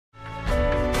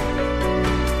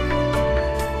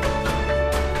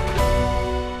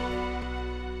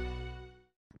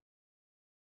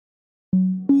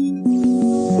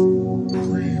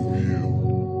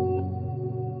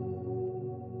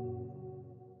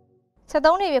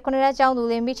73နှစ်ပြည့်9ရက်ကျောင်းသူ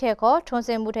တွေမိချေခေါ်ထွန်းစ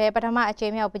င်မှုတဲ့ပထမအကြိ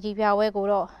မ်မြောက်ပကြီးပြပွဲကို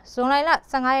တော့ဇွန်လ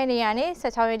15ရက်နေ့ကနေ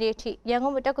16ရက်နေ့အထိရန်ကု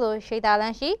န်တက္ကသိုလ်ရှိတာလ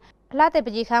န်းရှိအလှတဲ့ပ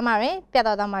ကြီးခန်းမှာတွင်ပြသ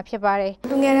သွားမှာဖြစ်ပါတယ်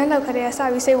လူငယ်တန်းလောက်ခတဲ့စ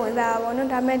ပြီးစိတ်ဝင်စားတာပေါ့နော်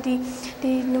ဒါပေမဲ့ဒီ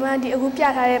ညီမဒီအခုပြ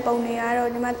ထားတဲ့ပုံတွေကတော့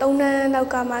ညီမ3တန်းလောက်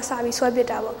ကမှစပြီးဆွဲပစ်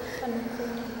တာပေါ့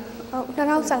ဟုတ်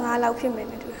2015လောက်ဖြစ်မယ်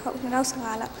နဲ့တူဟုတ်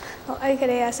2015လောက်ဟုတ်အဲ့ခ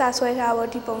တဲ့ကစဆွဲထားပေါ့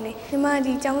ဒီပုံတွေညီမ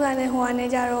ဒီចောင်းစာနဲ့ဟိုကနေ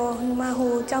ကြတော့ညီမ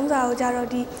ဟိုចောင်းစာကိုကြတော့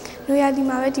ဒီနွေရာသီ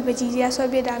မှာပဲဒီပကြီးကြီးကဆွဲ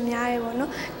ပစ်တာများတယ်ပေါ့နော်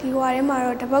ဒီဟိုထဲမှာ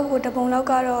တော့တစ်ပတ်ကိုတစ်ပုံလောက်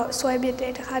ကတော့ဆွဲပစ်တ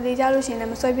ယ်တစ်ခါလေကြလို့ရှိရင်လ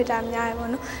ည်းမဆွဲပစ်တာများတယ်ပေါ့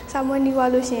နော်စာမွေးနီးွား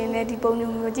လို့ရှိရင်လည်းဒီပုံ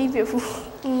မျိုးမကြည့်ပြဘူး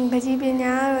ပကြီးပ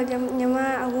ညာကတော့ညီမ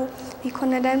အခုဒီ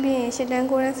9တန်းပြီးရင်10တန်း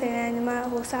9တန်း10တန်းညီမ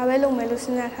ဟိုစာပဲလုပ်မယ်လို့စ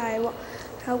ဉ်းစားထားတယ်ပေါ့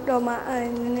ဟုတ်တော့မှ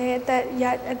နည်းနည်းအသ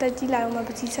က်ကြီးလာတော့မှပ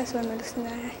ကြီးဆက်ဆွဲမယ်လို့စဉ်း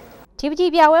စားတယ်ဒီပ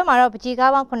ကြီးပြပွဲမှာတော့ပကြီး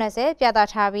ကားပေါင်း80ပြသ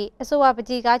ထားပြီးအဆိုပါပ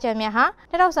ကြီးကားချမ်းများဟာ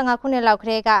2015ခုနှစ်လောက်က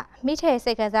တည်းကမိထဲ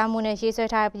စိတ်ခံစားမှုနဲ့ရေးဆွဲ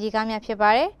ထားတဲ့ပကြီးကားများဖြစ်ပါ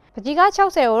တယ်ပကြီးကား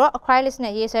60ကိုတော့ acrylic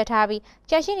နဲ့ရေးဆွဲထားပြီး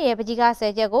ကြက်ရှိနေတဲ့ပကြီးကား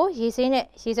10ချက်ကိုရေးဆေးနဲ့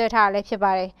ရေးဆွဲထားတာလည်းဖြစ်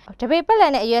ပါတယ်တပေပက်လ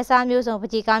က်နဲ့အရွယ်စားမျိုးစုံပ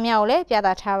ကြီးကားများကိုလည်းပြသ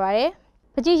ထားပါတယ်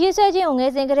ပကြီးရေးဆွဲခြင်းကိုင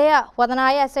ယ်စဉ်ကတည်းကဝါသနာ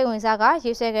ရဲ့စိတ်ဝင်စားက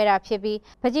ရေးဆွဲခဲ့တာဖြစ်ပြီး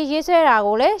ပကြီးရေးဆွဲတာ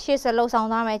ကိုလည်းရှေ့ဆက်လှုပ်ဆောင်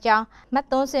သွားမယ်ကြောင်းမတ်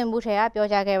သွန်းစင်မှုထဲကပြော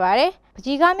ကြားခဲ့ပါတယ်ပ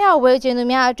ကြီးကားများဝယ်ချင်သူ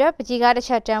များအတွက်ပကြီးကားတစ်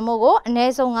ချက်တန်မို့ကိုအန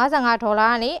ည်းဆုံး$55က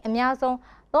နေအများဆုံး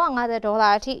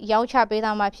$350အထိရောင်းချပေး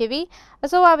သွားမှာဖြစ်ပြီးအ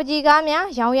ဆိုပါပကြီးကားများ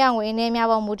ရောင်းရငွေအနေများ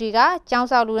ပေါ်မူတည်ကကျောင်း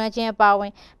ဆောက်လူရန်ချင်းအပါအဝ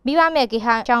င်မိဘမဲ့ဂေ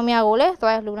ဟာကျောင်းများကိုလည်း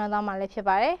သွားလူရန်သွားမှာလည်းဖြစ်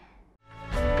ပါတယ်